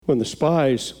when the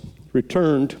spies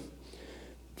returned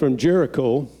from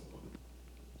Jericho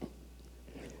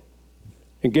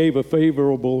and gave a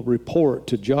favorable report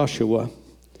to Joshua,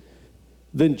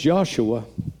 then Joshua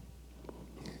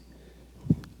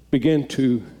began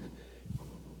to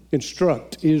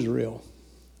instruct Israel.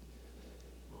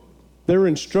 Their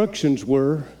instructions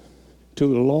were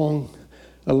to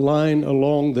align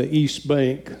along the east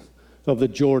bank of the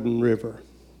Jordan River.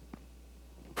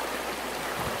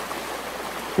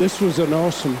 This was an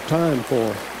awesome time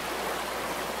for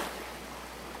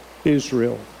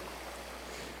Israel.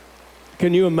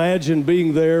 Can you imagine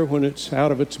being there when it's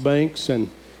out of its banks and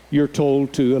you're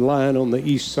told to align on the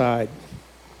east side?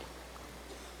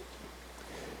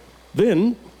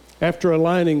 Then, after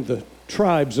aligning the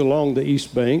tribes along the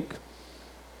east bank,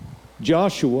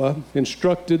 Joshua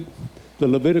instructed the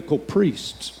Levitical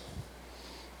priests.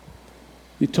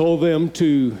 He told them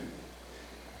to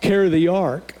carry the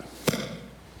ark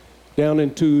down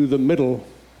into the middle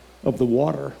of the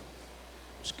water.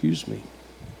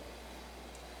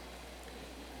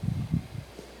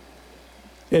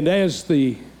 And as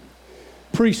the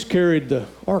priests carried the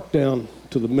ark down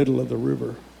to the middle of the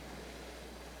river,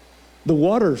 the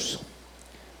waters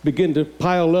began to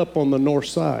pile up on the north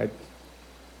side.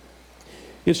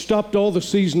 It stopped all the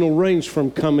seasonal rains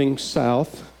from coming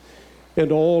south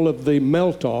and all of the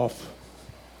melt-off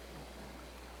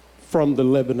from the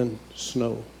Lebanon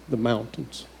snow, the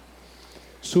mountains.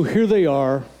 So here they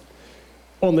are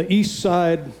on the east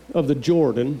side of the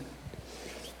Jordan.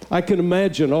 I can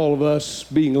imagine all of us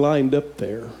being lined up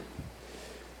there.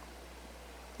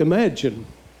 Imagine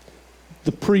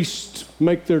the priests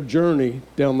make their journey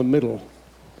down the middle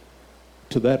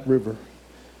to that river.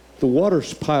 The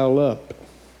waters pile up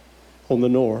on the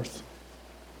north.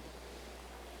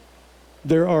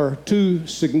 There are two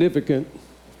significant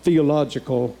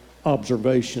theological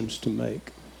observations to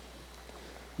make.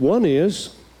 One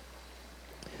is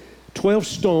 12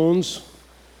 stones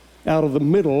out of the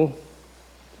middle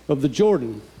of the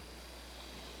Jordan.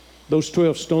 Those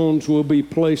 12 stones will be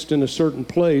placed in a certain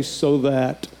place so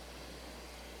that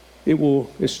it will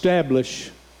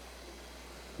establish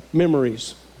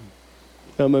memories,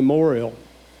 a memorial.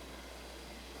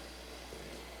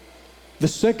 The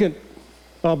second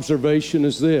observation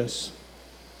is this: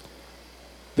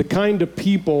 the kind of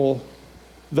people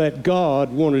that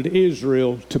God wanted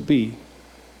Israel to be.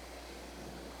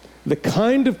 The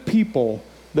kind of people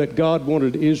that God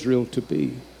wanted Israel to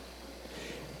be.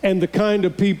 And the kind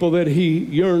of people that He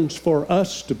yearns for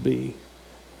us to be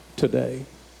today.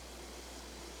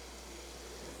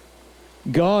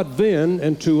 God then,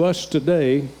 and to us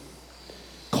today,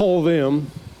 called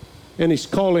them, and He's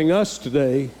calling us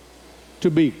today to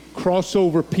be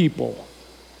crossover people.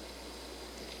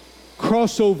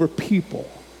 Crossover people.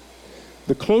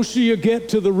 The closer you get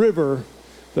to the river,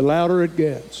 the louder it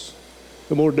gets,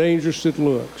 the more dangerous it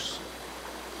looks.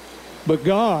 But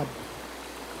God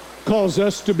calls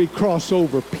us to be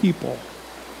crossover people.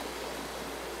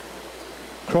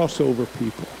 Crossover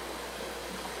people.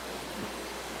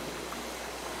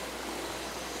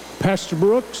 Pastor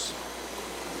Brooks,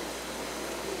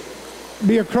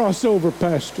 be a crossover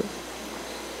pastor.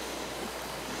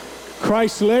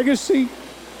 Christ's legacy,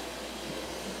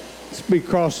 let's be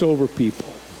crossover people.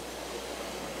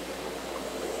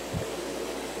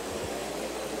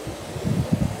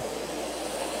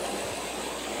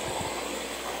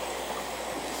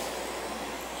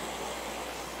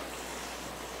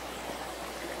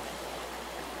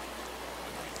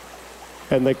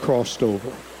 And they crossed over.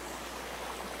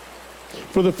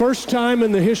 For the first time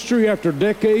in the history, after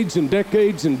decades and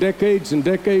decades and decades and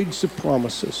decades of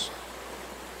promises,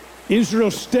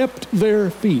 Israel stepped their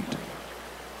feet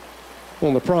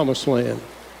on the promised land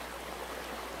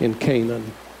in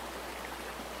Canaan.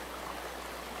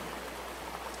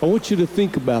 I want you to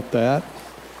think about that.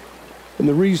 And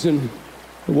the reason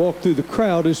I walked through the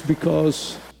crowd is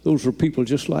because those were people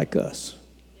just like us.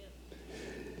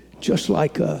 Just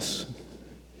like us.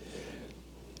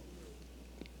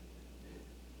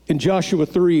 In Joshua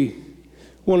 3,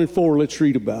 1 and 4, let's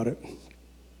read about it.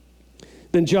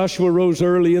 Then Joshua rose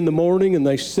early in the morning, and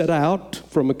they set out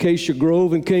from Acacia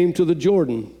Grove and came to the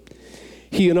Jordan,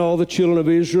 he and all the children of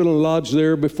Israel, and lodged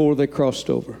there before they crossed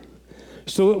over.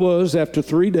 So it was after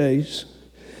 3 days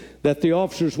that the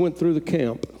officers went through the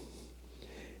camp,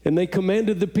 and they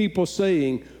commanded the people,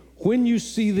 saying, when you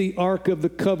see the ark of the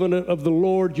covenant of the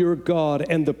Lord your God,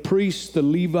 and the priests, the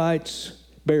Levites,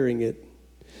 bearing it,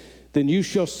 then you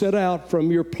shall set out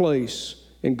from your place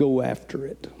and go after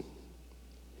it.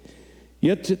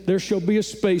 Yet there shall be a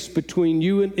space between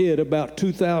you and it about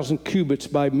 2,000 cubits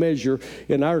by measure.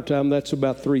 In our time, that's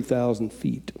about 3,000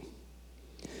 feet.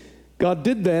 God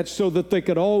did that so that they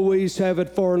could always have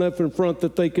it far enough in front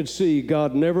that they could see.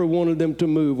 God never wanted them to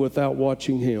move without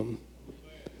watching him.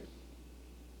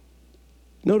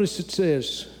 Notice it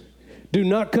says, do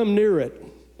not come near it,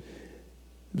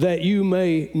 that you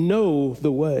may know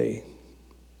the way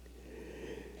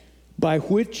by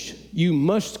which you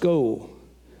must go,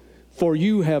 for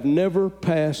you have never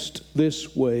passed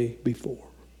this way before.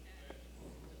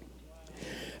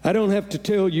 I don't have to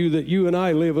tell you that you and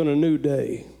I live in a new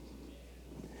day.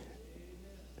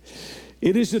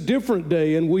 It is a different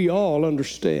day, and we all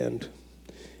understand,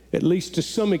 at least to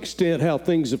some extent, how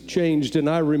things have changed. And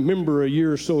I remember a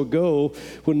year or so ago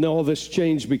when all this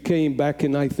change became back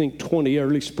in, I think,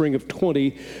 early spring of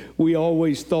 20, we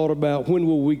always thought about when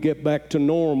will we get back to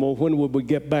normal? When will we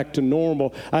get back to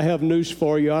normal? I have news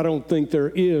for you. I don't think there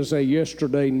is a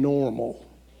yesterday normal.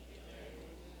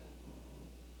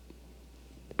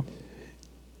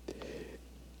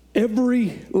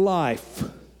 Every life,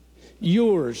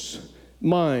 yours,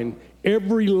 mine,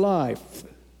 every life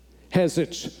has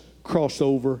its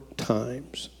crossover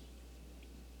times.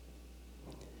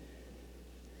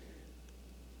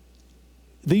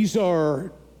 These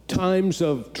are times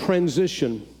of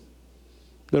transition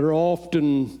that are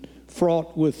often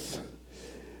fraught with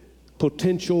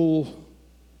potential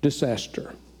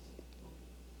disaster.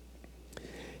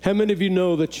 How many of you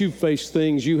know that you faced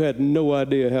things you had no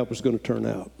idea how it was going to turn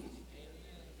out?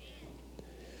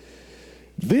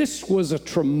 This was a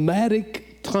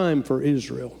traumatic time for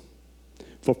Israel.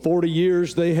 For 40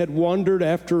 years, they had wandered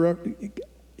after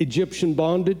Egyptian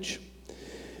bondage.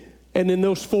 And in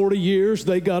those 40 years,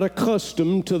 they got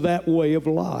accustomed to that way of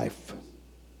life.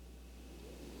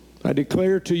 I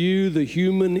declare to you, the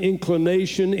human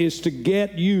inclination is to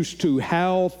get used to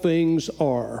how things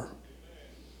are.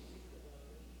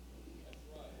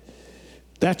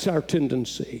 That's our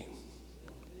tendency.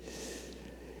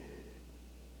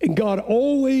 And God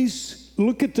always,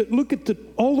 look at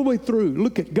all the way through.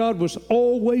 God was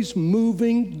always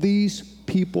moving these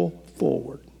people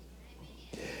forward.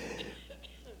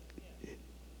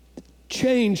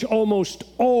 Change almost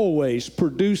always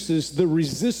produces the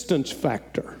resistance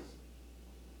factor,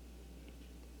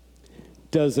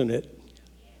 doesn't it?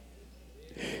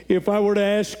 If I were to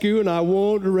ask you, and I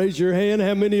won't, raise your hand,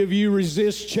 how many of you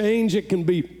resist change? It can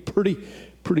be pretty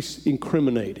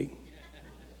incriminating.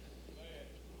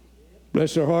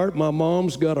 Bless her heart, my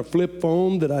mom's got a flip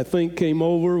phone that I think came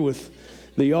over with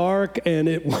the ark,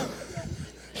 and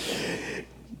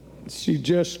she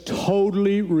just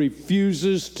totally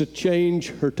refuses to change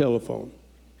her telephone.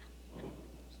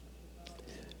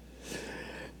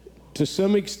 To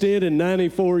some extent, in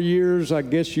 94 years, I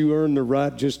guess you earn the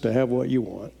right just to have what you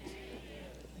want.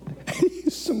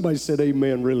 Somebody said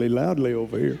amen really loudly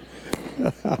over here.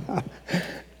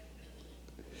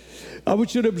 I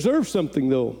want you to observe something,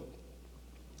 though.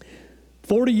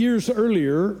 40 years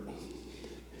earlier,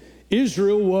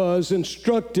 Israel was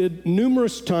instructed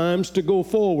numerous times to go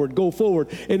forward.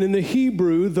 And in the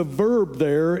Hebrew, the verb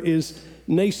there is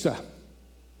nasa.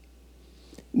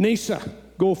 Nasa,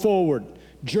 go forward.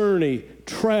 Journey,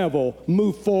 travel,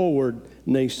 move forward,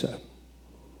 nasa.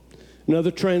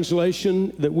 Another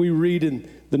translation that we read in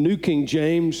the New King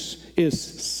James is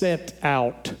set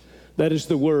out. That is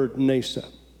the word nasa.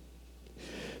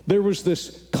 There was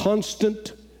this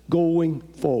constant going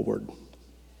forward.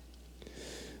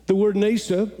 The word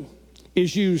nasa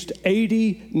is used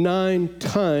 89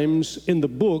 times in the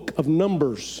book of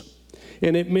Numbers,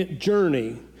 and it meant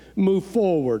journey, move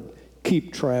forward,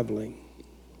 keep traveling.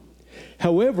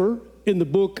 However, in the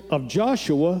book of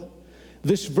Joshua,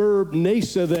 this verb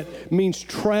nasa that means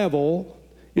travel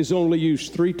is only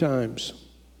used 3 times.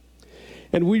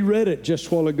 And we read it just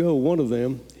a while ago, one of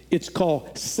them. It's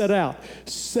called set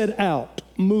out,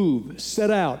 move,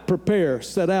 set out, prepare,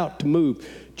 set out to move.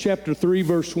 Chapter 3,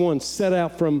 verse 1, set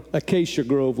out from Acacia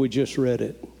Grove, we just read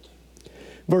it.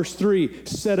 Verse 3,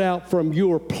 set out from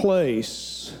your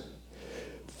place,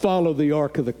 follow the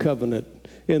Ark of the Covenant.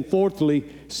 And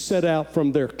fourthly, set out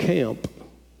from their camp.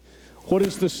 What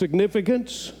is the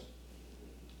significance?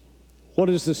 What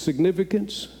is the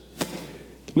significance?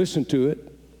 Listen to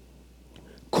it.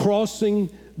 Crossing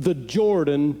the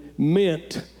Jordan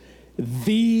meant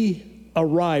the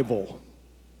arrival.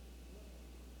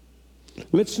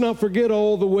 Let's not forget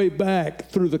all the way back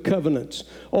through the covenants,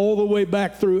 all the way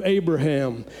back through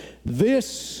Abraham.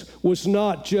 This was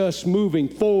not just moving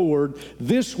forward.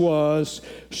 This was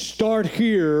start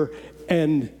here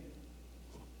and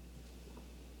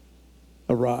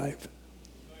arrive.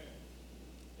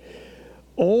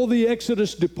 All the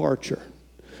Exodus departure,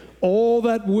 all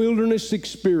that wilderness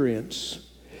experience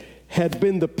had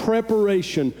been the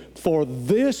preparation for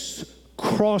this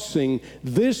crossing.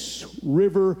 This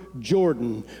river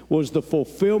Jordan was the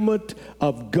fulfillment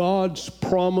of God's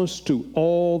promise to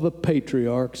all the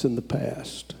patriarchs in the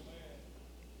past.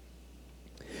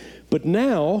 But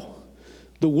now,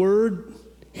 the word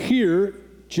here,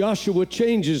 Joshua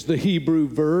changes the Hebrew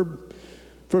verb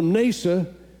from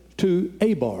Nasa to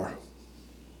Abar.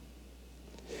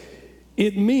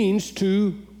 It means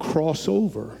to cross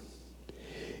over.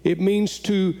 It means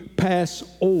to pass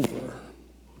over.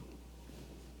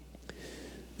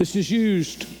 This is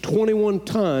used 21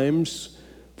 times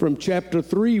from chapter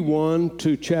 3:1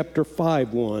 to chapter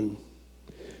 5:1.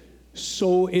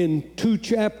 So in 2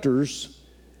 chapters,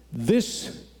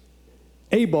 this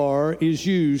Abar is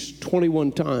used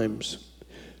 21 times.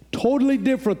 Totally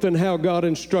different than how God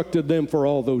instructed them for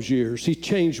all those years. He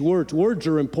changed words. Words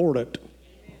are important.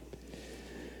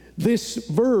 This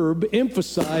verb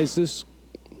emphasizes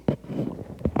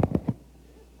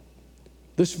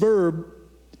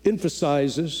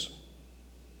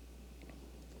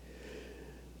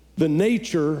the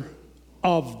nature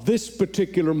of this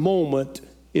particular moment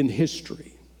in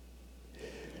history.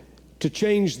 To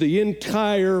change the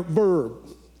entire verb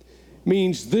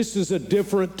means this is a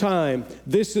different time.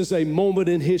 This is a moment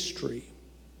in history.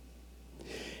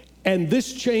 And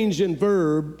this change in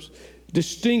verbs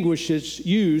distinguishes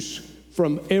use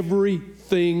from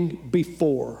everything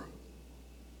before.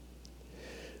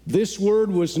 This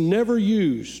word was never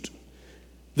used.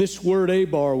 This word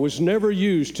Abar was never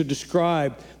used to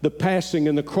describe the passing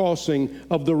and the crossing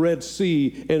of the Red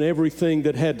Sea and everything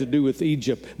that had to do with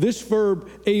Egypt. This verb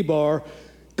Abar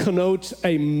connotes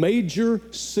a major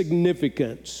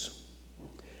significance.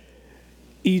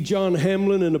 E. John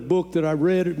Hamlin, in a book that I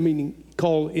read,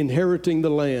 called Inheriting the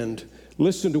Land,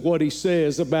 listen to what he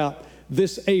says about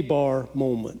this Abar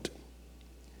moment.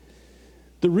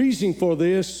 The reason for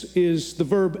this is the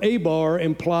verb Abar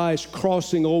implies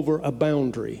crossing over a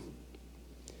boundary,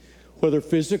 whether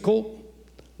physical,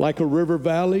 like a river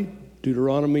valley,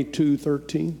 Deuteronomy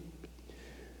 2:13,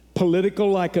 political,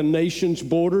 like a nation's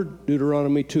border,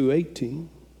 Deuteronomy 2:18,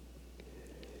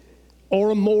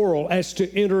 or moral, as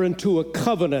to enter into a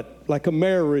covenant, like a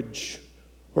marriage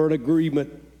or an agreement,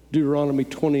 Deuteronomy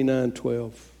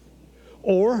 29:12,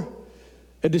 or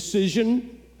a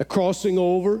decision, a crossing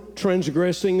over,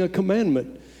 transgressing a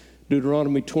commandment,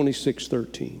 Deuteronomy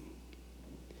 26:13.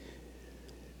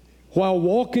 While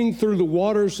walking through the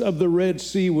waters of the Red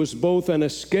Sea was both an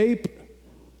escape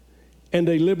and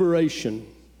a liberation,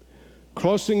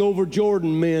 crossing over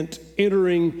Jordan meant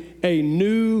entering a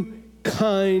new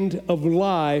kind of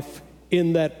life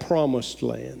in that promised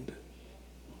land.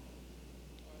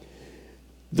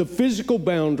 The physical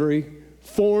boundary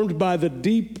formed by the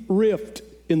deep rift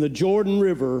in the Jordan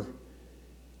River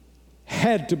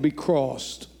had to be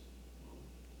crossed.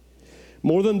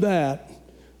 More than that,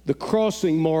 the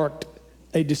crossing marked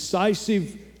a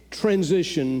decisive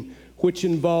transition which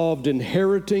involved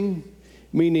inheriting,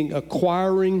 meaning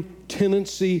acquiring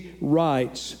tenancy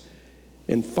rights,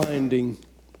 and finding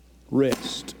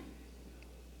rest.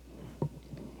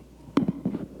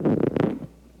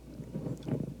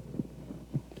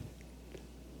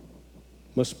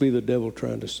 Must be the devil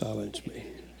trying to silence me.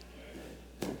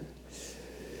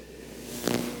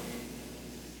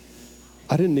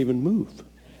 I didn't even move.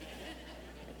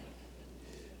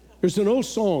 There's an old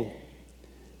song.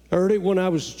 I heard it when I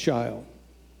was a child.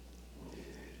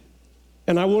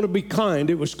 And I want to be kind.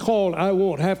 It was called I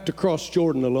Won't Have to Cross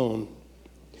Jordan Alone.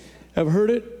 I've heard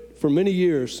it for many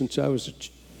years since I was a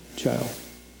child.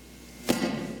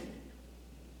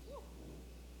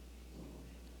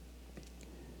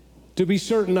 To be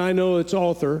certain, I know its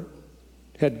author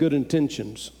had good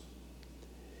intentions.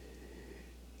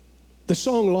 The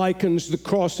song likens the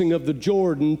crossing of the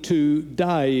Jordan to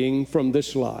dying from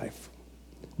this life,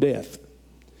 death.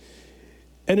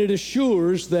 And it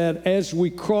assures that as we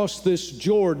cross this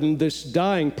Jordan, this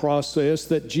dying process,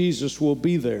 that Jesus will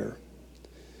be there.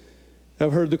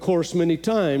 I've heard the chorus many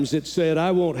times. It said,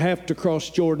 I won't have to cross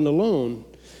Jordan alone.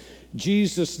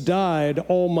 Jesus died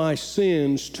all my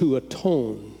sins to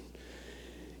atone.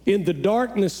 In the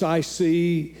darkness I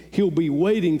see, he'll be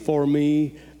waiting for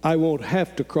me. I won't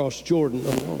have to cross Jordan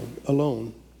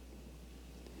alone.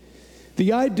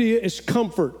 The idea is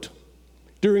comfort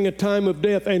during a time of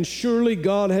death, and surely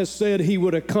God has said he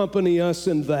would accompany us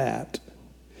in that.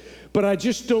 But I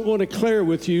just don't want to declare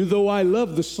with you, though I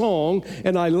love the song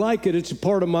and I like it, it's a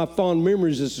part of my fond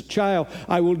memories as a child,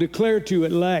 I will declare to you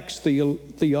it lacks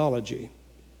theology.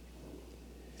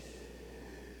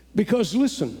 Because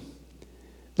listen,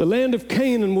 the land of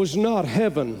Canaan was not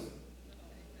heaven.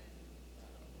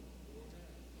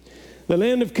 The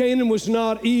land of Canaan was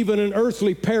not even an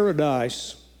earthly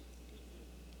paradise.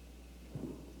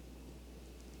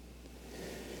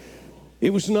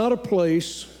 It was not a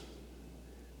place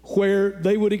where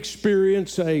they would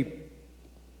experience a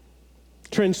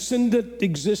transcendent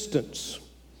existence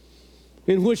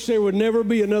in which there would never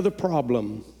be another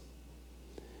problem.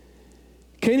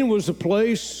 Canaan was a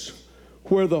place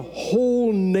where the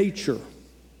whole nature,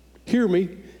 hear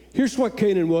me, here's what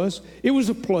Canaan was. It was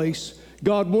a place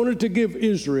God wanted to give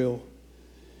Israel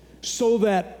so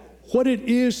that what it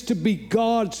is to be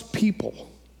God's people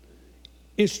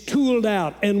is tooled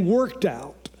out and worked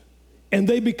out, and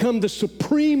they become the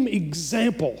supreme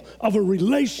example of a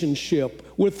relationship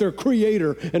with their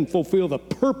Creator and fulfill the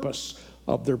purpose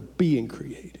of their being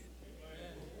created.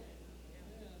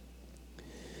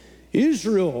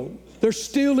 Israel, they're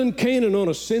still in Canaan on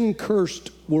a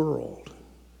sin-cursed world.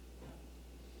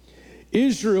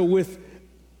 Israel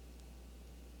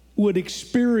would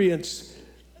experience,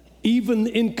 even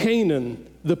in Canaan,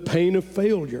 the pain of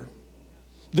failure,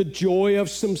 the joy of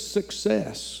some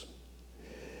success.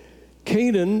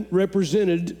 Canaan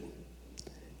represented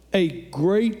a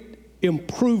great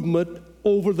improvement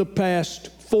over the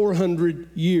past 400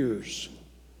 years.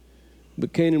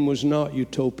 But Canaan was not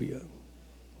utopia.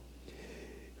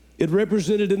 It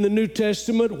represented in the New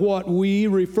Testament what we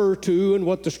refer to and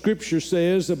what the Scripture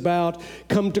says about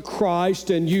come to Christ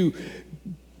and you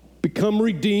become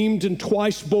redeemed and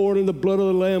twice born in the blood of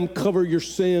the Lamb cover your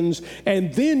sins,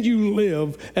 and then you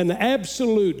live an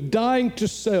absolute dying to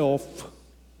self,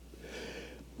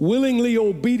 willingly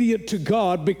obedient to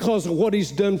God because of what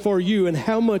He's done for you and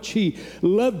how much He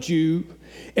loved you.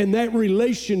 And that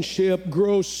relationship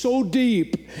grows so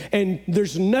deep, and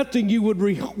there's nothing you would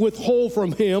withhold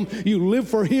from Him. You live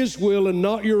for His will and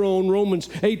not your own. Romans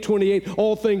 8:28,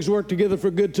 all things work together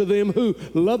for good to them who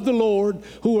love the Lord,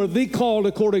 who are the called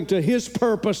according to His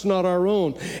purpose, not our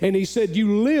own. And He said,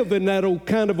 you live in that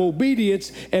kind of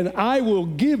obedience, and I will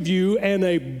give you an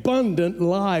abundant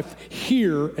life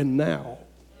here and now.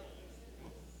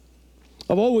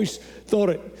 I've always thought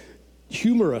it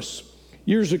humorous.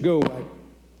 Years ago,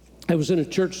 I was in a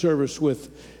church service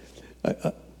with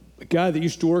a guy that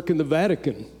used to work in the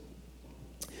Vatican.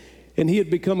 And he had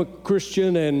become a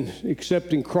Christian and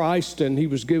accepting Christ, and he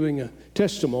was giving a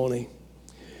testimony.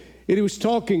 And he was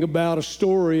talking about a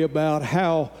story about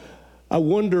how I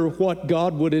wonder what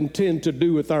God would intend to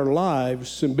do with our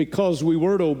lives. And because we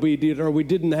weren't obedient or we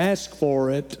didn't ask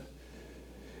for it,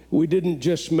 we didn't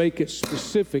just make it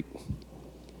specific.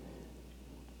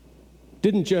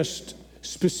 Didn't just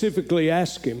specifically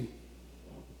ask Him.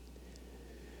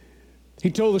 He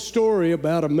told a story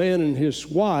about a man and his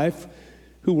wife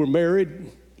who were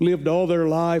married, lived all their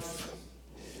life,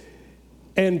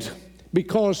 and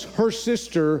because her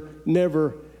sister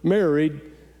never married,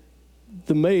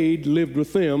 the maid lived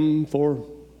with them for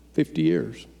 50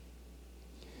 years.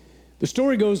 The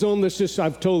story goes on,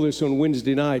 I've told this on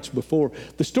Wednesday nights before.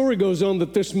 The story goes on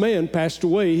that this man passed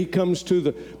away. He comes to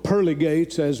the pearly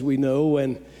gates, as we know,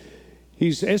 and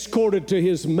he's escorted to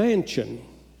his mansion.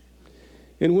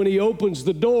 And when he opens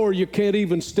the door, you can't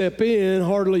even step in.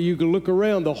 Hardly you can look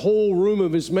around. The whole room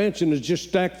of his mansion is just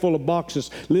stacked full of boxes.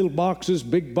 Little boxes,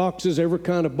 big boxes, every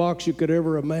kind of box you could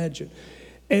ever imagine.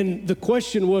 And the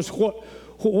question was,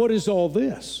 what is all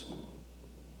this?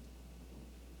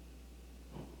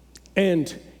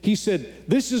 And he said,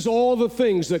 this is all the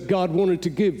things that God wanted to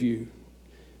give you.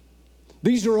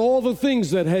 These are all the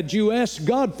things that had you asked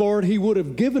God for it, He would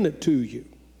have given it to you.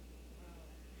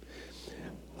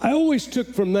 I always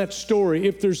took from that story,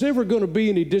 if there's ever going to be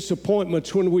any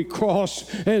disappointments when we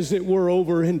cross, as it were,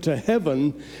 over into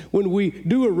heaven, when we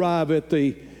do arrive at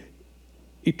the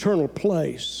eternal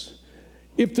place,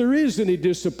 if there is any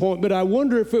disappointment, I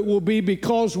wonder if it will be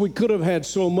because we could have had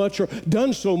so much or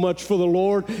done so much for the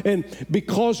Lord, and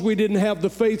because we didn't have the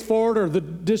faith for it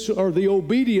or the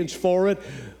obedience for it,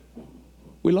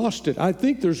 we lost it. I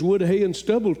think there's wood, hay, and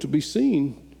stubble to be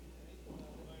seen.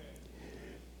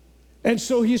 And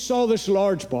so he saw this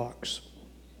large box.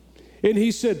 And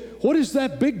he said, what is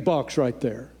that big box right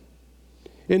there?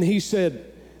 And he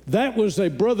said, that was a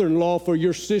brother-in-law for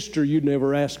your sister you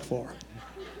never asked for.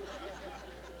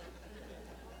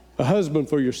 A husband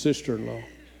for your sister-in-law.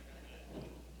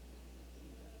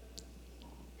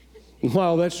 And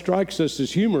while that strikes us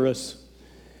as humorous,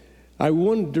 I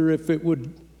wonder if it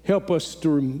would help us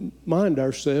to remind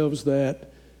ourselves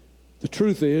that the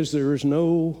truth is there is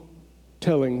no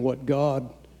telling what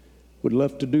God would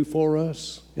love to do for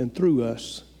us and through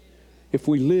us if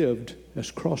we lived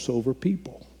as crossover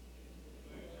people.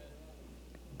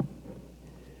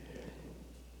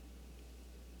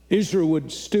 Israel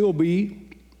would still be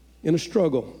in a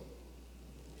struggle.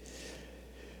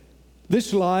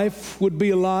 This life would be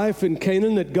a life in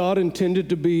Canaan that God intended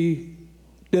to be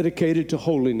dedicated to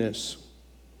holiness.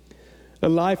 A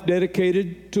life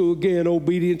dedicated to, again,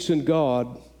 obedience in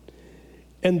God.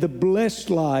 And the blessed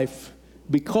life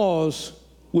because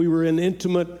we were in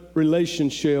intimate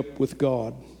relationship with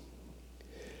God.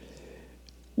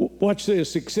 Watch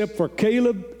this. Except for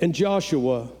Caleb and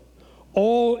Joshua,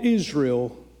 all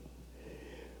Israel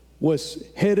was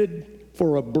headed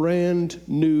for a brand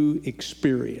new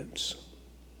experience.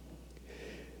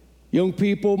 Young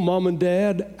people, mom and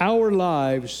dad, our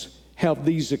lives have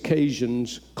these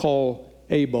occasions called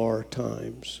Abar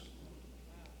times.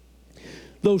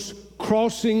 Those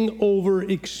crossing over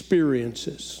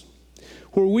experiences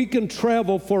where we can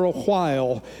travel for a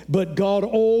while, but God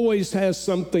always has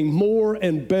something more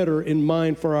and better in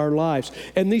mind for our lives.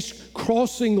 And these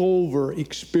crossing over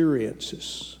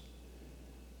experiences,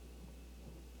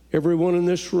 everyone in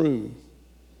this room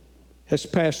has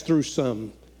passed through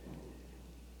some.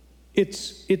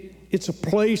 It's a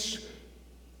place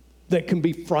that can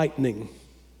be frightening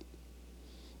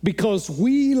because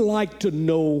we like to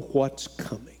know what's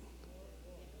coming.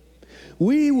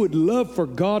 We would love for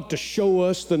God to show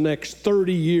us the next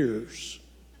 30 years.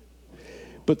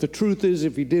 But the truth is,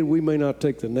 if He did, we may not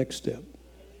take the next step.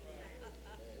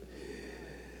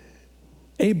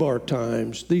 Abar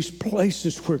times, these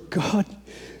places where God,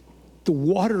 the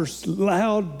water's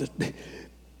loud.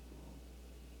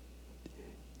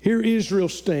 Here Israel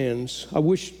stands. I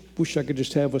wish I could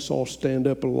just have us all stand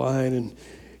up a line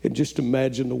and just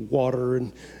imagine the water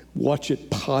and watch it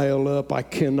pile up. I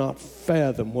cannot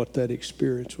fathom what that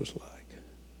experience was like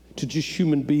to just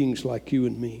human beings like you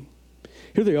and me.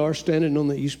 Here they are standing on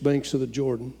the east banks of the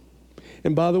Jordan.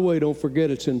 And by the way, don't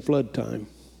forget it's in flood time.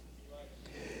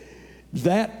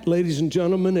 That, ladies and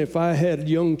gentlemen, if I had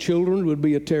young children, would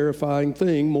be a terrifying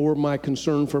thing, more my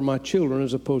concern for my children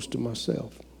as opposed to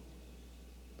myself.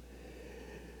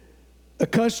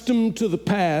 Accustomed to the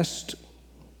past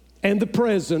and the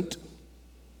present,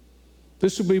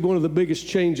 this will be one of the biggest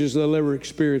changes they'll ever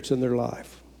experience in their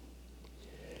life.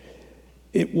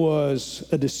 It was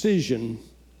a decision.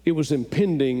 It was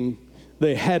impending.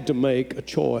 They had to make a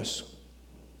choice.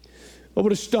 I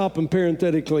want to stop and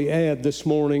parenthetically add this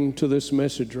morning to this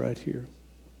message right here.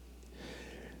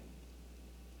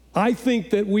 I think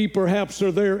that we perhaps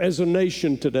are there as a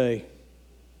nation today.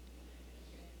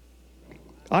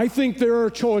 I think there are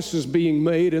choices being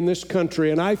made in this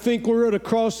country, and I think we're at a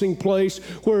crossing place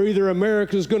where either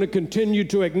America is going to continue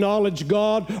to acknowledge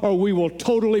God or we will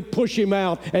totally push Him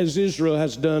out as Israel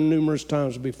has done numerous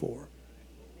times before.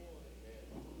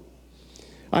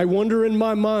 I wonder in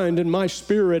my mind, in my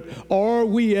spirit, are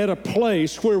we at a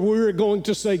place where we're going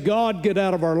to say, God, get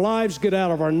out of our lives, get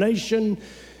out of our nation?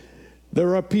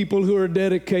 There are people who are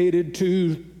dedicated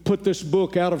to put this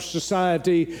book out of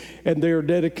society, and they're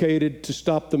dedicated to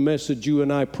stop the message you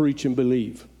and I preach and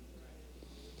believe.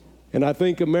 And I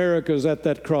think America is at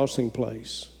that crossing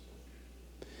place.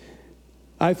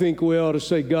 I think we ought to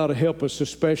say, God, help us,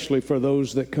 especially for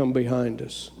those that come behind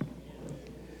us.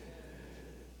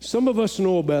 Some of us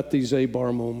know about these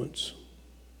Abar moments.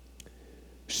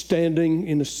 Standing,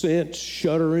 in a sense,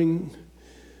 shuddering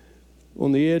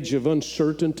on the edge of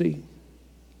uncertainty.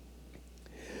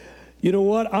 You know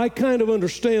what? I kind of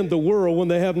understand the world when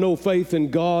they have no faith in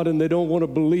God and they don't want to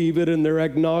believe it and they're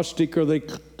agnostic or they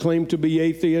claim to be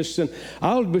atheists. And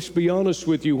I'll just be honest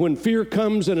with you. When fear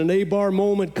comes and an Abar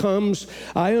moment comes,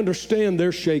 I understand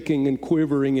they're shaking and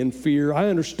quivering in fear. I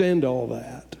understand all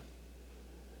that.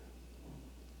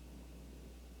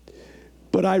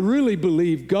 But I really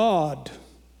believe God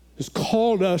has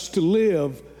called us to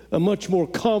live a much more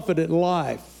confident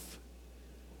life.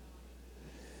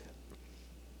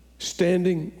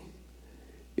 Standing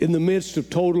in the midst of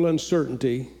total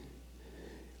uncertainty,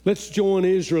 let's join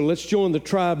Israel. Let's join the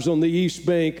tribes on the east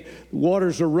bank. The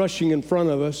waters are rushing in front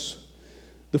of us.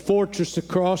 The fortress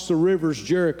across the river's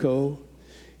Jericho.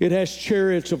 It has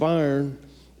chariots of iron,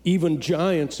 even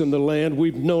giants in the land.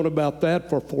 We've known about that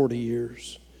for 40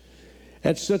 years.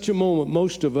 At such a moment,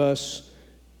 most of us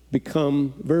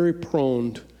become very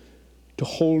prone to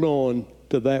hold on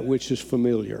to that which is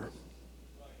familiar.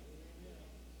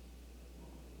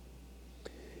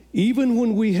 Even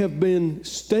when we have been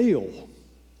stale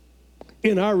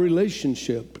in our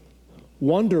relationship,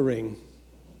 wandering,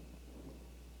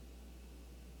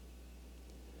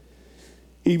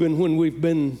 even when we've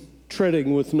been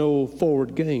treading with no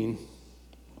forward gain,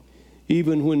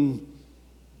 even when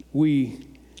we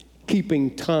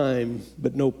keeping time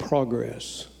but no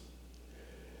progress.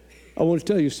 I want to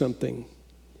tell you something.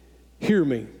 Hear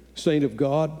me, saint of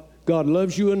God. God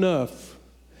loves you enough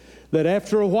that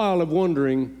after a while of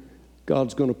wondering,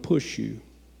 God's going to push you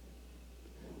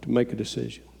to make a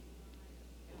decision.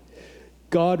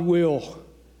 God will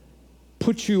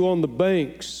put you on the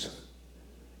banks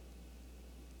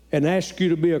and ask you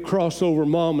to be a crossover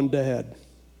mom and dad.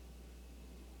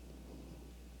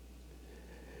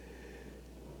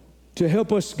 To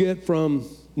help us get from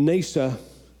NASA,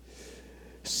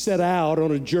 set out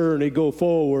on a journey, go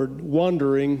forward,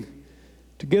 wandering.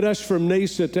 To get us from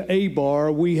NASA to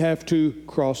Abar, we have to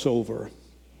cross over.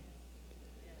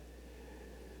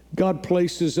 God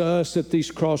places us at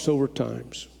these crossover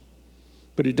times,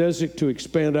 but He does it to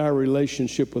expand our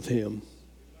relationship with Him.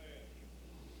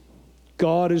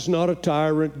 God is not a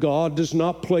tyrant. God does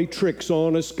not play tricks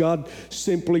on us. God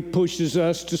simply pushes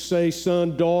us to say,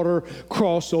 son, daughter,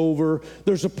 cross over.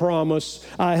 There's a promise.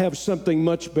 I have something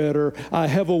much better. I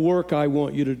have a work I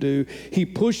want you to do. He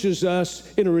pushes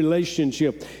us in a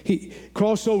relationship.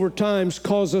 Crossover times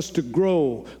cause us to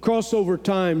grow. Crossover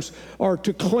times are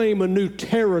to claim a new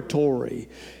territory.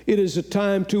 It is a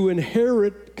time to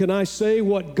inherit, can I say,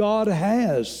 what God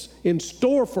has in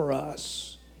store for us.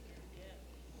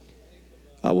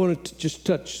 I want to just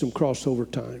touch some crossover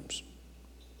times.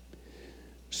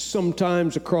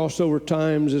 Sometimes a crossover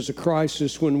times is a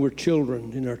crisis when we're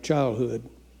children in our childhood.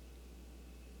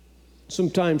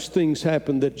 Sometimes things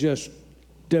happen that just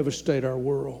devastate our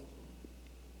world.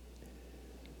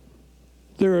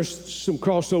 There are some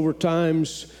crossover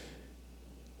times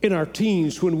in our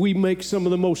teens when we make some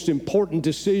of the most important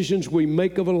decisions we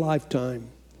make of a lifetime.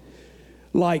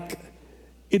 Like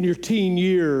in your teen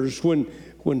years when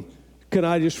can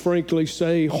I just frankly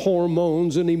say,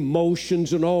 hormones and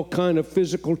emotions and all kind of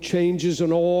physical changes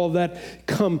and all that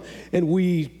come, and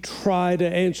we try to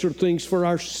answer things for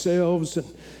ourselves, and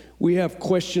we have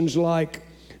questions like,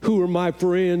 who are my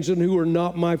friends and who are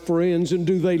not my friends, and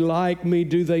do they like me,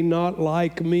 do they not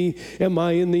like me, am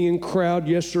I in the in crowd,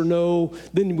 yes or no?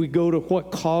 Then we go to,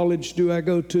 what college do I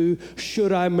go to?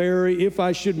 Should I marry? If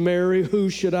I should marry, who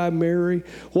should I marry?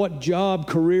 What job,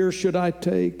 career should I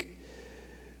take?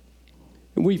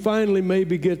 And we finally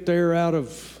maybe get there out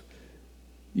of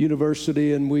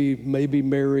university, and we maybe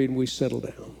marry and we settle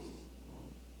down.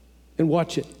 And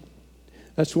watch it.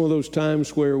 That's one of those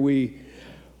times where we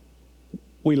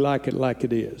like it like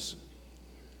it is.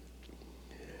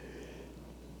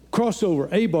 Crossover,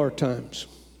 Abar times.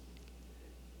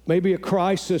 Maybe a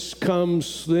crisis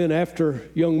comes then after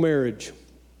young marriage.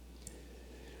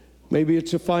 Maybe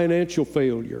it's a financial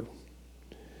failure.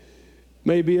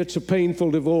 Maybe it's a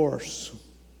painful divorce.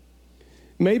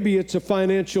 Maybe it's a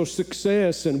financial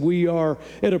success and we are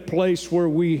at a place where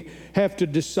we have to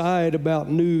decide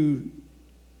about new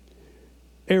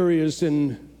areas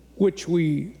in which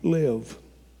we live.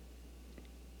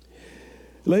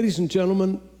 Ladies and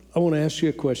gentlemen, I want to ask you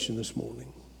a question this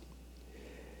morning.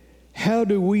 How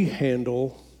do we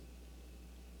handle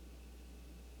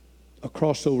a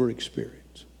crossover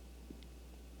experience?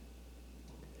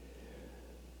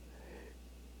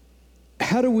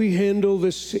 How do we handle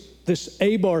this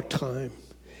Abar time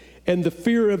and the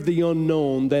fear of the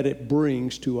unknown that it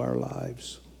brings to our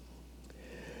lives?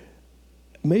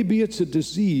 Maybe it's a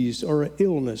disease or an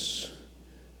illness.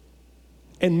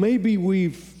 And maybe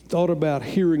we've thought about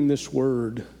hearing this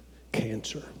word,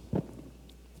 cancer.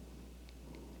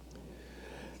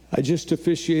 I just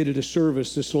officiated a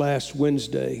service this last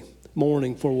Wednesday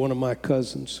morning for one of my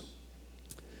cousins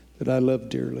that I love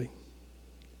dearly.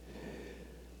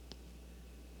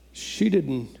 She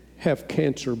didn't have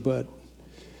cancer, but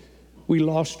we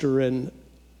lost her, and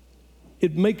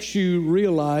it makes you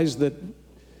realize that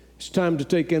it's time to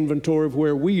take inventory of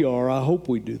where we are. I hope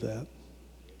we do that.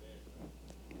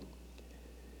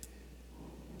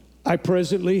 I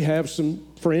presently have some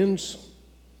friends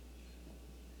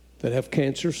that have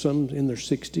cancer, some in their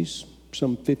 60s,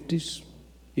 some 50s,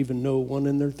 even know one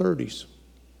in their 30s.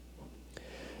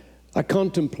 I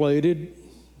contemplated,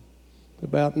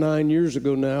 about 9 years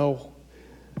ago now,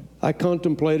 I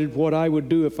contemplated what I would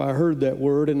do if I heard that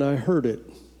word, and I heard it.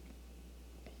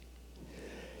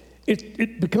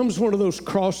 It becomes one of those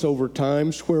crossover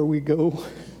times where we go,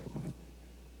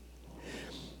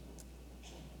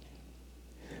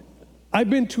 I've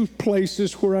been to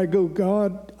places where I go,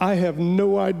 God, I have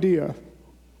no idea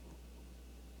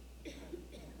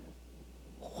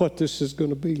what this is going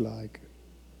to be like.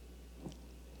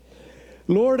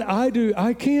 Lord,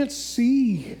 I can't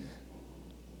see.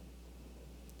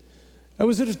 I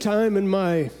was at a time in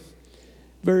my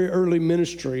very early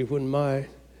ministry when my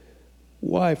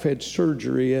wife had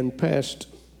surgery and passed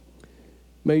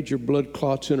major blood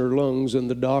clots in her lungs, and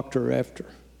the doctor, after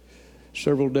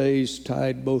several days,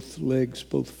 tied both legs,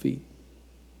 both feet,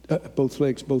 both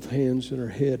legs, both hands, and her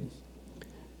head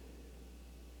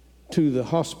to the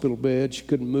hospital bed. She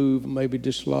couldn't move, maybe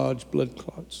dislodged blood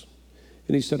clots.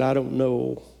 And he said, I don't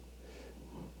know.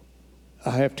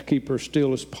 I have to keep her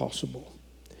still as possible.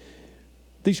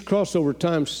 These crossover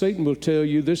times, Satan will tell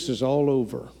you this is all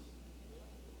over.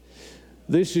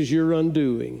 This is your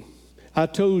undoing. I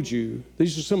told you,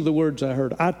 these are some of the words I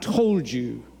heard. I told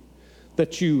you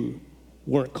that you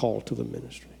weren't called to the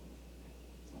ministry.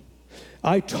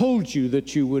 I told you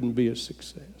that you wouldn't be a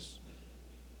success.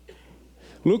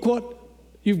 Look what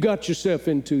you've got yourself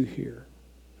into here.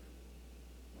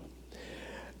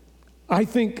 I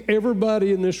think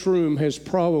everybody in this room has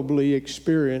probably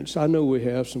experienced, I know we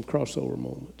have, some crossover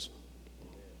moments.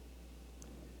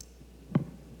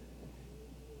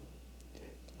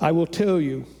 I will tell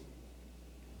you,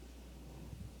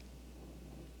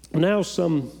 now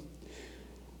some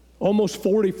almost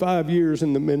 45 years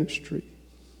in the ministry,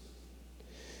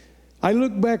 I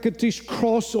look back at these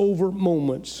crossover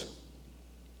moments,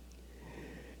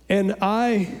 and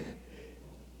I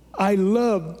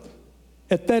love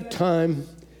at that time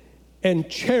and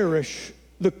cherish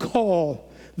the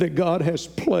call that God has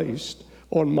placed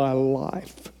on my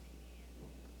life.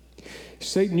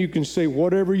 Satan, you can say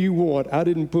whatever you want. I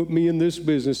didn't put me in this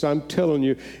business. I'm telling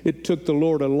you, it took the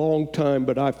Lord a long time,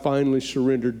 but I finally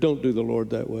surrendered. Don't do the Lord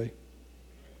that way.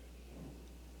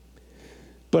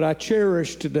 But I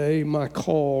cherish today my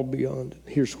call beyond it.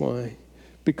 Here's why.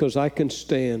 Because I can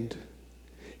stand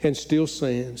and still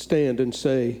stand and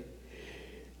say,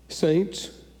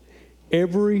 saints,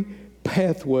 every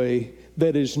pathway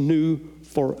that is new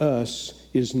for us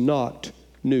is not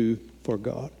new for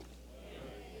God.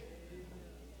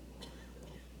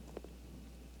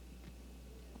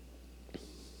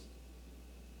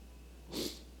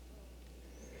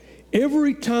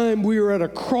 Every time we are at a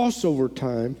crossover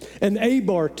time, an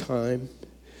A-bar time,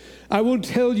 I will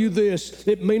tell you this,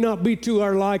 it may not be to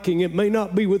our liking, it may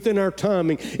not be within our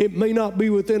timing, it may not be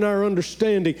within our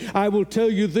understanding. I will tell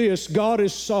you this, God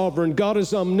is sovereign, God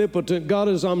is omnipotent, God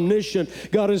is omniscient,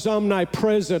 God is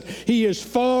omnipresent. He is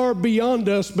far beyond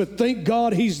us, but thank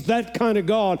God He's that kind of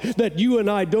God that you and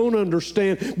I don't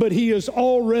understand, but He is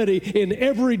already in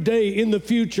every day in the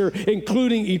future,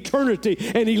 including eternity,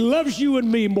 and He loves you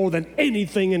and me more than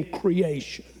anything in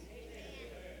creation.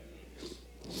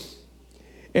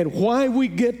 And why we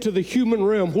get to the human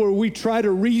realm where we try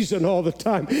to reason all the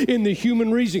time in the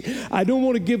human reasoning. I don't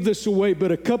want to give this away,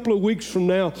 but a couple of weeks from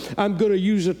now, I'm going to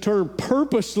use a term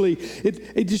purposely.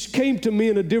 It just came to me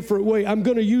in a different way. I'm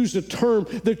going to use a term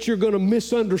that you're going to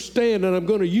misunderstand, and I'm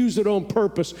going to use it on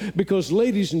purpose because,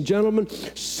 ladies and gentlemen,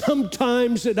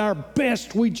 sometimes at our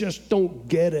best, we just don't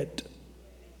get it.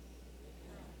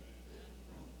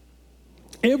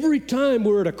 Every time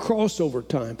we're at a crossover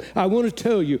time, I want to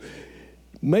tell you,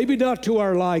 maybe not to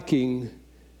our liking,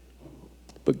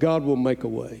 but God will make a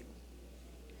way.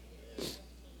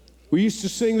 We used to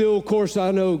sing the old chorus,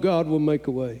 I know God will make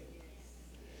a way.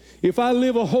 If I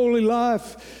live a holy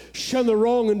life, shun the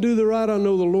wrong and do the right, I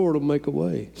know the Lord will make a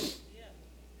way.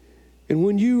 And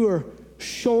when you are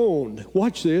shown,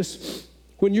 watch this,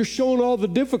 when you're shown all the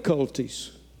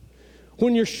difficulties,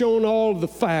 when you're shown all the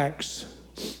facts,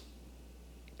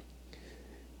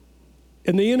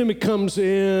 and the enemy comes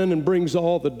in and brings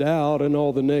all the doubt and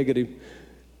all the negative.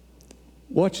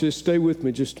 Watch this, stay with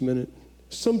me just a minute.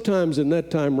 Sometimes in that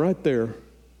time right there,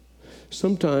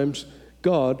 sometimes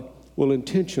God will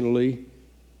intentionally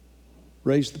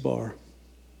raise the bar.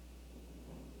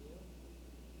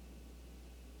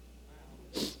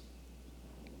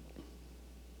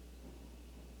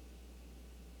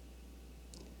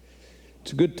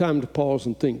 It's a good time to pause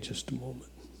and think just a moment.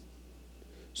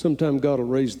 Sometime God will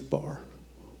raise the bar.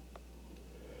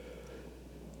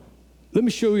 Let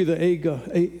me show you the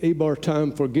A-bar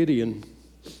time for Gideon.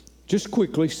 Just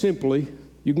quickly, simply,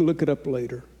 you can look it up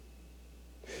later.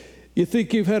 You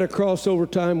think you've had a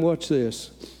crossover time? Watch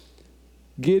this.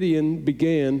 Gideon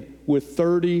began with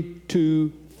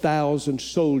 32,000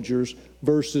 soldiers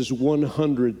versus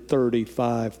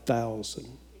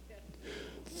 135,000.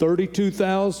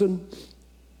 32,000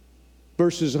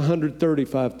 versus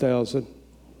 135,000.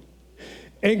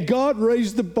 And God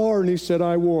raised the bar and He said,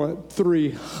 I want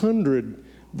 300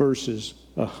 versus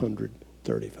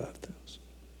 135,000.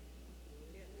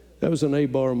 That was an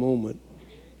A-bar moment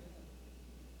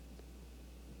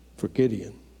for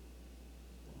Gideon.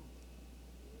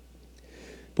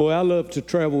 Boy, I love to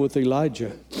travel with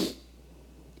Elijah.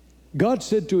 God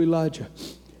said to Elijah,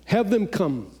 have them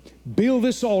come, build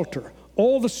this altar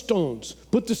all the stones,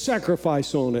 put the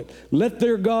sacrifice on it, let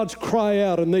their gods cry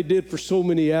out, and they did for so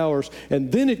many hours.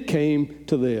 And then it came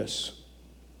to this.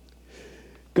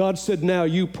 God said, now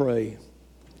you pray.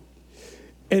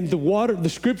 And the water, the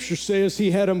scripture says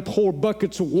he had them pour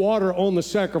buckets of water on the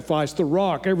sacrifice, the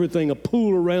rock, everything, a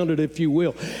pool around it, if you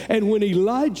will. And when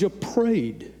Elijah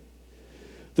prayed,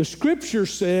 the scripture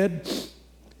said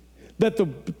that the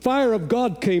fire of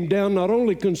God came down, not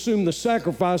only consumed the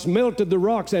sacrifice, melted the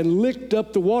rocks, and licked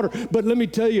up the water. But let me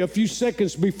tell you, a few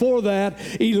seconds before that,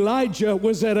 Elijah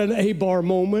was at an Abar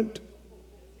moment.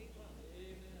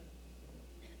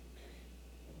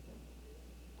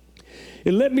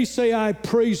 And let me say I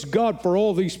praise God for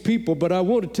all these people, but I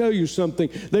want to tell you something.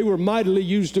 They were mightily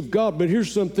used of God, but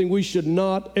here's something we should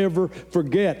not ever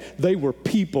forget. They were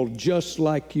people just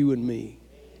like you and me.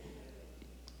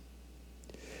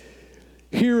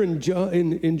 Here in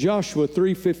Joshua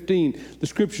 3:15, the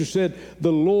scripture said,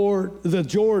 the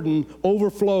Jordan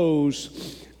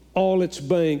overflows all its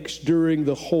banks during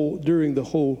the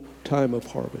whole time of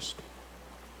harvest.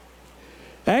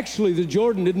 Actually, the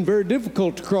Jordan isn't very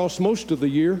difficult to cross most of the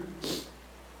year.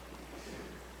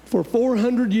 For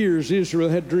 400 years, Israel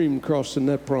had dreamed crossing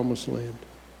that promised land.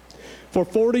 For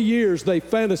 40 years, they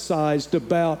fantasized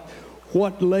about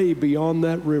what lay beyond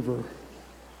that river.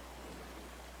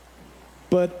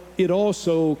 But it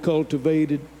also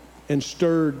cultivated and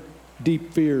stirred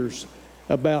deep fears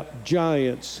about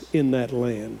giants in that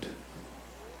land.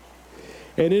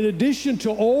 And in addition to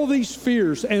all these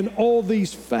fears and all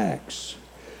these facts,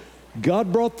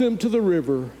 God brought them to the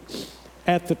river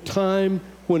at the time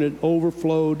when it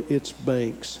overflowed its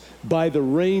banks by the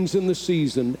rains in the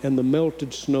season and the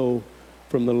melted snow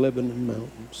from the Lebanon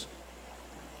mountains.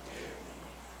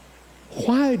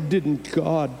 Why didn't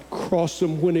God cross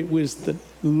them when it was the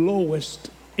lowest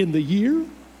in the year?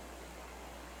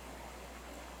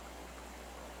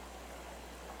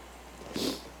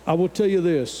 I will tell you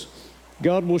this,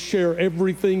 God will share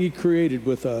everything He created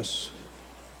with us.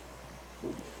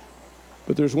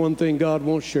 But there's one thing God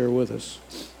won't share with us,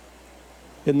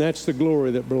 and that's the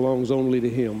glory that belongs only to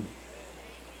Him.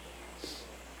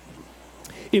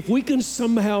 If we can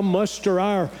somehow muster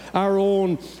our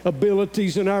own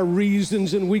abilities and our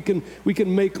reasons, and we can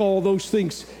make all those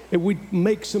things, and we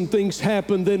make some things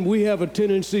happen, then we have a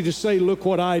tendency to say, look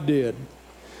what I did.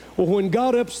 Well, when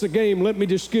God ups the game, let me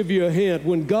just give you a hint.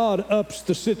 When God ups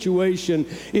the situation,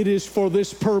 it is for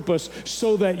this purpose,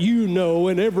 so that you know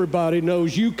and everybody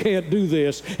knows you can't do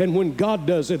this. And when God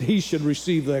does it, He should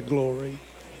receive that glory.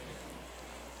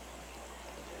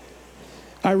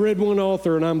 I read one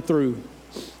author, and I'm through.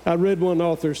 I read one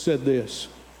author said this.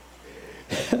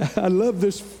 I love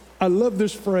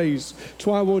this phrase. That's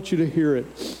why I want you to hear it.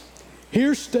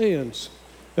 Here stands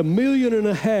 1.5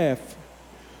 million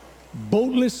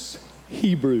boatless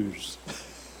Hebrews.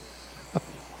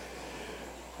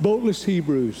 Boatless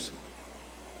Hebrews.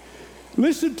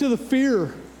 Listen to the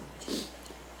fear.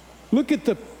 Look at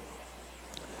the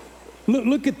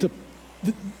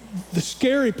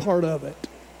scary part of it.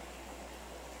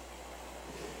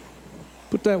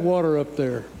 Put that water up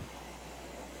there.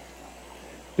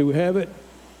 Do we have it?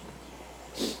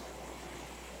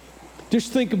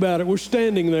 Just think about it. We're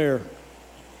standing there.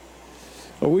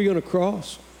 Are we going to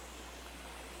cross?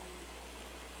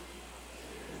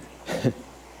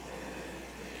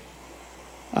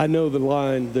 I know the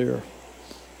line there.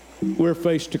 We're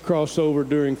faced to cross over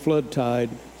during flood tide.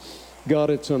 God,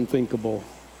 it's unthinkable.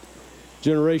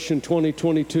 Generation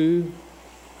 2022,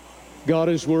 God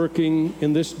is working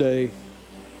in this day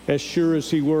as sure as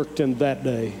He worked in that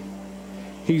day.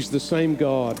 He's the same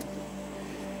God.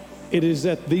 It is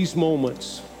at these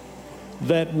moments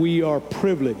that we are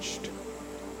privileged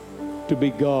to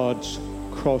be God's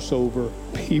crossover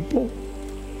people.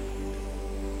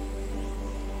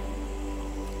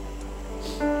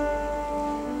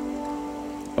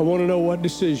 I want to know what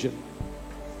decision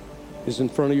is in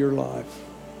front of your life.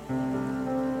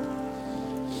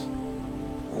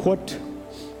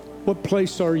 What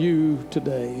place are you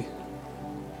today?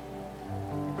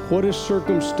 What is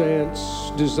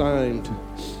circumstance designed?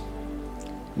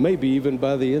 Maybe even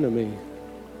by the enemy.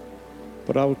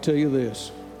 But I will tell you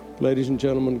this, ladies and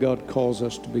gentlemen, God calls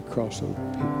us to be crossover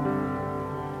people.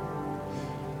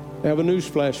 I have a news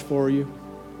flash for you.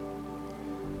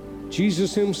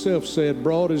 Jesus Himself said,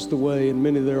 broad is the way, and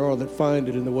many there are that find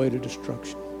it in the way to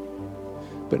destruction.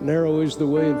 But narrow is the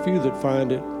way, and few that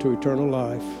find it to eternal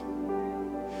life.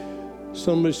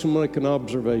 Somebody should make an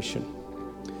observation.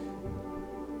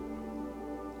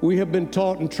 We have been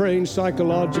taught and trained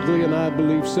psychologically, and I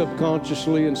believe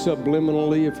subconsciously and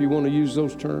subliminally, if you want to use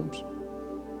those terms,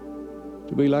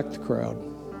 to be like the crowd.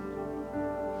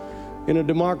 In a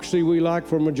democracy, we like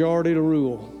for majority to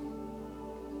rule.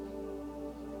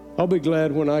 I'll be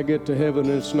glad when I get to heaven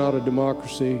and it's not a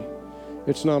democracy.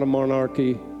 It's not a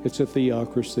monarchy. It's a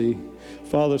theocracy.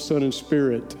 Father, Son, and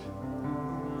Spirit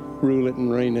rule it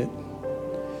and reign it.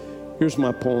 Here's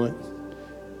my point.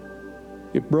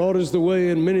 If broad is the way,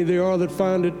 and many there are that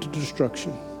find it, to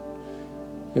destruction,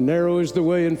 and narrow is the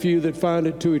way, and few that find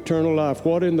it, to eternal life,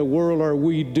 what in the world are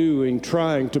we doing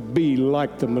trying to be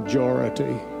like the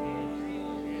majority?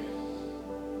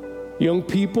 Young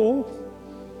people,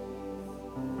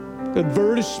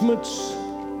 advertisements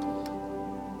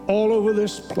all over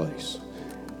this place,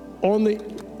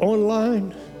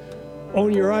 online,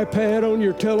 on your iPad, on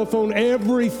your telephone,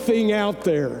 everything out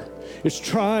there is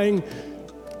trying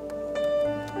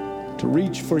to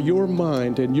reach for your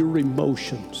mind and your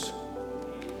emotions,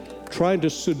 trying to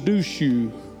seduce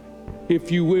you,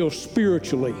 if you will,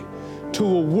 spiritually, to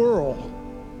a world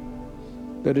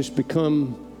that has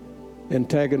become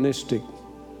antagonistic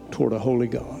toward a holy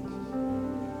God.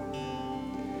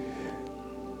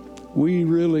 We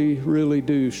really, really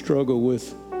do struggle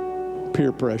with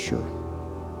peer pressure.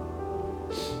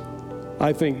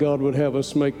 I think God would have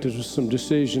us make some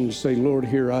decisions, say, Lord,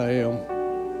 here I am.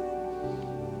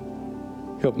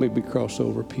 Help me be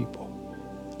crossover people.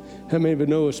 How many of you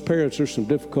know as parents there's some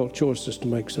difficult choices to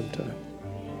make sometimes?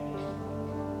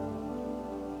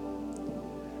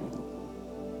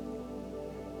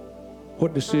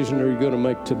 What decision are you going to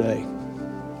make today?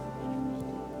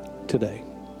 Today.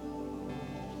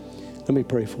 Let me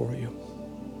pray for you.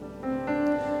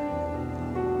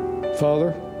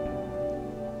 Father,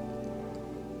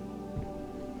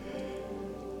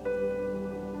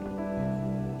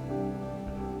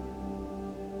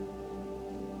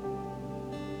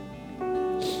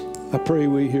 I pray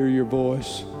we hear your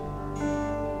voice.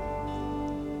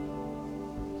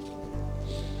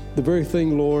 The very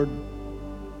thing, Lord,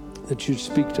 that you'd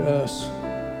speak to us.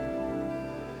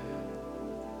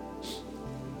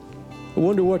 I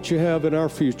wonder what you have in our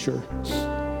future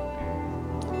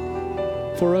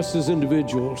for us as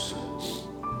individuals,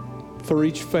 for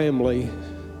each family,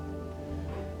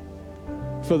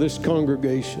 for this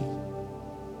congregation.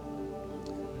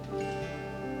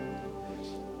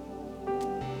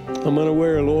 I'm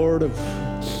unaware, Lord, of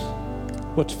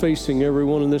what's facing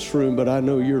everyone in this room, but I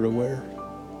know you're aware.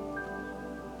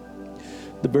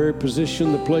 The very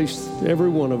position, the place every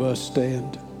one of us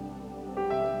stand,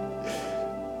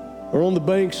 or on the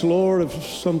banks, Lord, of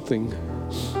something.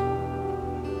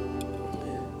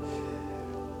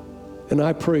 And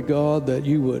I pray, God, that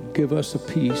you would give us a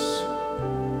peace.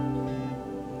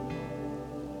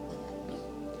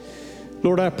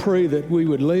 Lord, I pray that we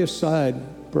would lay aside,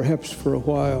 perhaps for a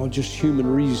while, just human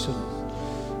reason.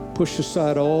 Push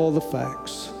aside all the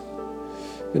facts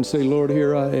and say, Lord,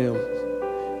 here I am.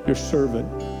 Your servant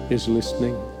is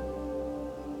listening.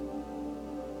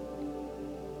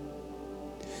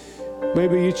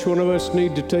 Maybe each one of us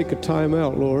need to take a time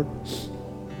out, Lord,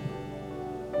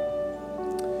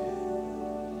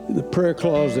 in the prayer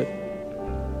closet,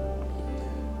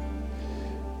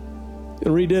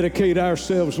 and rededicate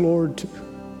ourselves, Lord,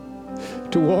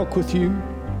 to walk with you.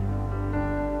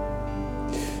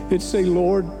 And say,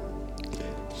 Lord,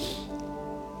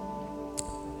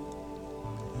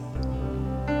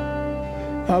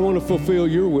 I want to fulfill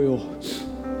your will.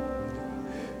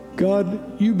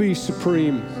 God, you be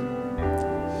supreme.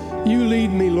 You lead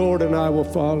me, Lord, and I will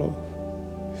follow.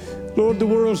 Lord, the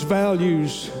world's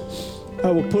values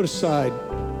I will put aside.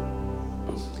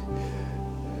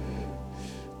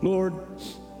 Lord,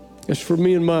 as for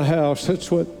me and my house,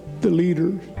 that's what the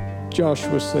leader,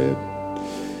 Joshua, said.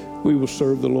 We will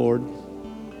serve the Lord.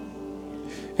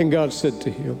 And God said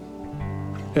to him,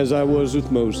 as I was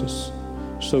with Moses,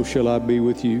 so shall I be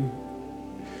with you.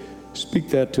 Speak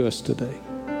that to us today.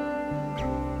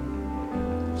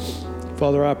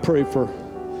 Father, I pray for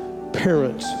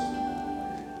parents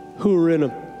who are in a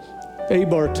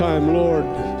Abar time, Lord,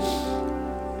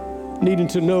 needing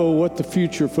to know what the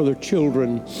future for their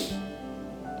children.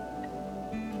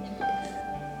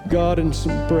 God, and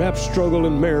some perhaps struggle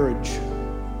in marriage.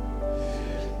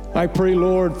 I pray,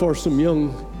 Lord, for some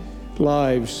young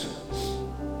lives.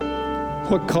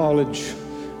 What college,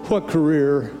 what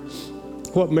career,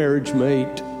 what marriage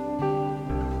mate.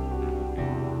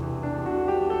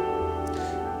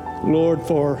 Lord,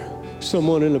 for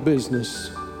someone in a business.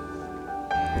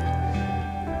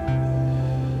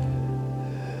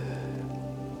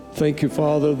 Thank you,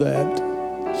 Father,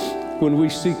 that when we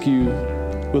seek you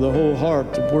with a whole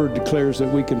heart, the word declares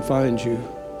that we can find you.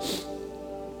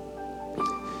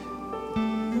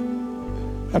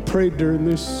 I prayed during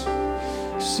this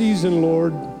season,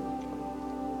 Lord,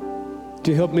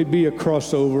 to help me be a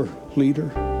crossover leader.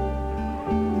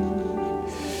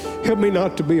 Help me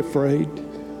not to be afraid.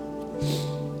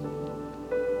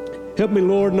 Help me,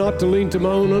 Lord, not to lean to my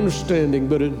own understanding,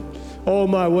 but in all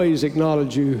my ways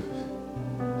acknowledge you.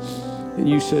 And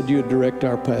you said you'd direct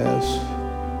our paths.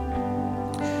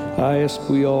 I ask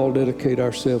we all dedicate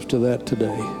ourselves to that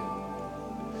today.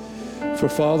 For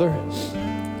Father,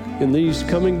 in these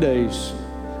coming days,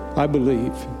 I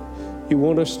believe you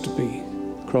want us to be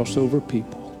crossover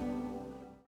people.